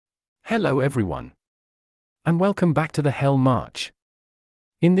Hello everyone, and welcome back to the Hell March.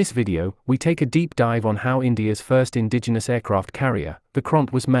 In this video, we take a deep dive on how India's first indigenous aircraft carrier,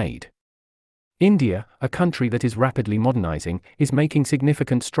 Vikrant, was made. India, a country that is rapidly modernizing, is making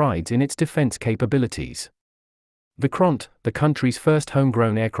significant strides in its defense capabilities. Vikrant, the country's first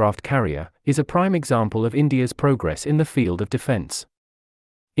homegrown aircraft carrier, is a prime example of India's progress in the field of defense.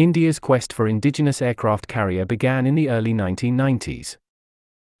 India's quest for indigenous aircraft carrier began in the early 1990s.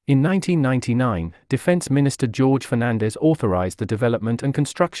 In 1999, Defense Minister George Fernandez authorized the development and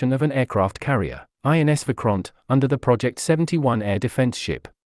construction of an aircraft carrier, INS Vikrant, under the Project 71 air defense ship.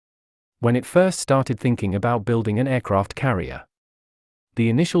 When it first started thinking about building an aircraft carrier, the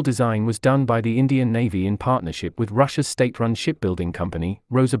initial design was done by the Indian Navy in partnership with Russia's state-run shipbuilding company,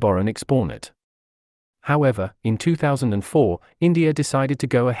 Rosaboronexportnet. However, in 2004, India decided to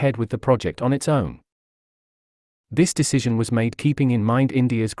go ahead with the project on its own. This decision was made keeping in mind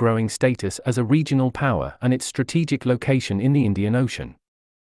India's growing status as a regional power and its strategic location in the Indian Ocean.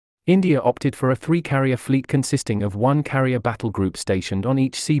 India opted for a three-carrier fleet consisting of one carrier battle group stationed on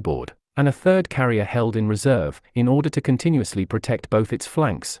each seaboard, and a third carrier held in reserve, in order to continuously protect both its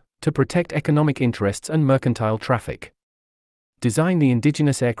flanks, to protect economic interests and mercantile traffic. Design: the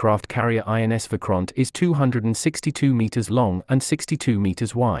indigenous aircraft carrier INS Vikrant is 262 meters long and 62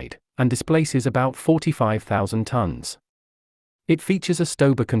 meters wide, and displaces about 45,000 tons. It features a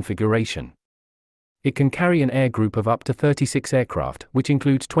Stober configuration. It can carry an air group of up to 36 aircraft, which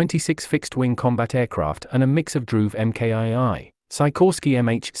includes 26 fixed-wing combat aircraft and a mix of Dhruv MKII, Sikorsky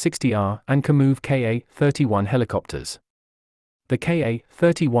MH-60R, and Kamov Ka-31 helicopters. The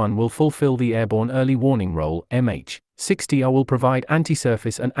Ka-31 will fulfill the airborne early warning role, MH-60R will provide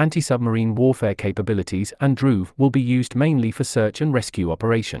anti-surface and anti-submarine warfare capabilities, and Dhruv will be used mainly for search and rescue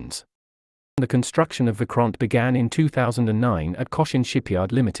operations. The construction of Vikrant began in 2009 at Cochin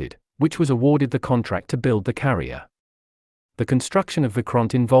Shipyard Limited, which was awarded the contract to build the carrier. The construction of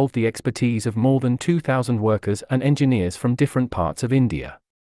Vikrant involved the expertise of more than 2,000 workers and engineers from different parts of India.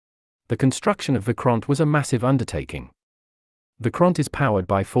 The construction of Vikrant was a massive undertaking. Vikrant is powered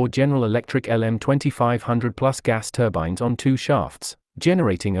by 4 General Electric LM2500 plus gas turbines on 2 shafts,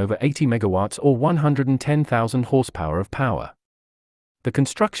 generating over 80 megawatts or 110,000 horsepower of power. The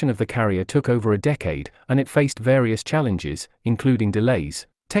construction of the carrier took over a decade, and it faced various challenges, including delays,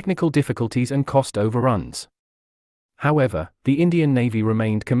 technical difficulties and cost overruns. However, the Indian Navy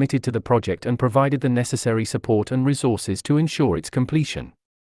remained committed to the project and provided the necessary support and resources to ensure its completion.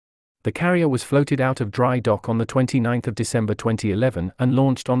 The carrier was floated out of dry dock on the 29th of December 2011 and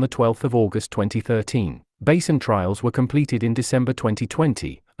launched on the 12th of August 2013. Basin trials were completed in December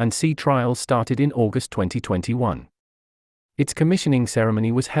 2020, and sea trials started in August 2021. Its commissioning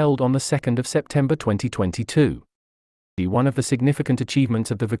ceremony was held on the 2nd of September 2022. One of the significant achievements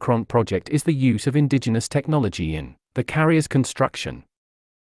of the Vikrant project is the use of indigenous technology in the carrier's construction.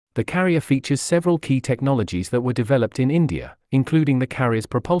 The carrier features several key technologies that were developed in India, including the carrier's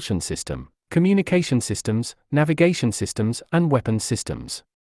propulsion system, communication systems, navigation systems, and weapons systems.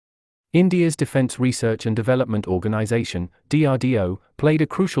 India's Defence Research and Development Organisation, DRDO, played a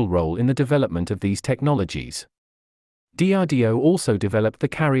crucial role in the development of these technologies. DRDO also developed the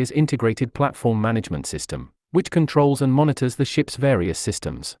carrier's integrated platform management system, which controls and monitors the ship's various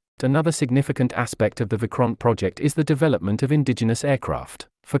systems. Another significant aspect of the Vikrant project is the development of indigenous aircraft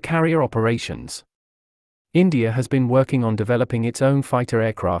for carrier operations. India has been working on developing its own fighter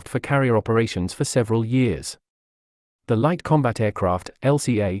aircraft for carrier operations for several years. The Light Combat Aircraft,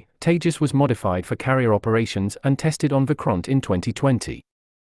 LCA, Tejas was modified for carrier operations and tested on Vikrant in 2020.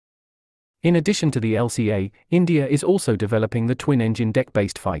 In addition to the LCA, India is also developing the twin-engine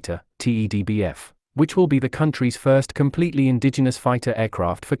deck-based fighter, TEDBF, which will be the country's first completely indigenous fighter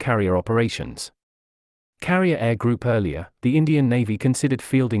aircraft for carrier operations. Carrier Air Group. Earlier, the Indian Navy considered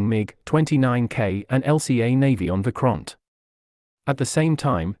fielding MiG-29K and LCA Navy on Vikrant. At the same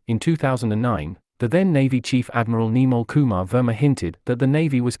time, in 2009, the then Navy Chief Admiral Nirmal Kumar Verma hinted that the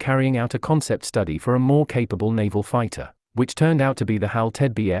Navy was carrying out a concept study for a more capable naval fighter, which turned out to be the HAL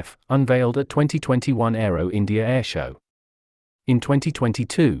TEDBF, unveiled at 2021 Aero India Airshow. In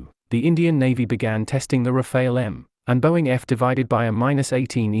 2022, the Indian Navy began testing the Rafale M and Boeing F-18E/F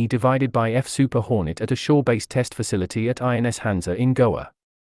Super Hornet at a shore-based test facility at INS Hansa in Goa.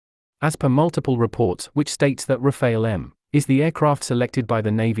 As per multiple reports, which states that Rafale M is the aircraft selected by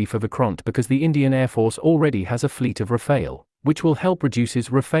the Navy for Vikrant because the Indian Air Force already has a fleet of Rafale, which will help reduces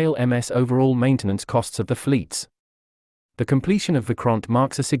Rafale MS overall maintenance costs of the fleets. The completion of Vikrant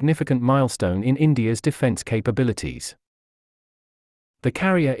marks a significant milestone in India's defense capabilities. The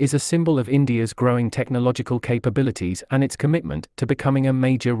carrier is a symbol of India's growing technological capabilities and its commitment to becoming a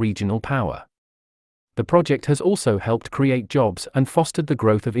major regional power. The project has also helped create jobs and fostered the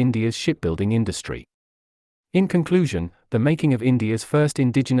growth of India's shipbuilding industry. In conclusion, the making of India's first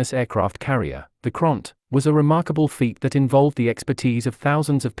indigenous aircraft carrier, Vikrant, was a remarkable feat that involved the expertise of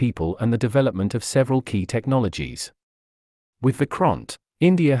thousands of people and the development of several key technologies. With Vikrant,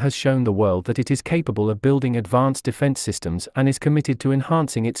 India has shown the world that it is capable of building advanced defense systems and is committed to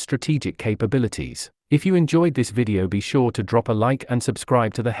enhancing its strategic capabilities. If you enjoyed this video, be sure to drop a like and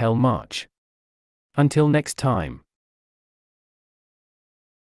subscribe to the Hell March. Until next time.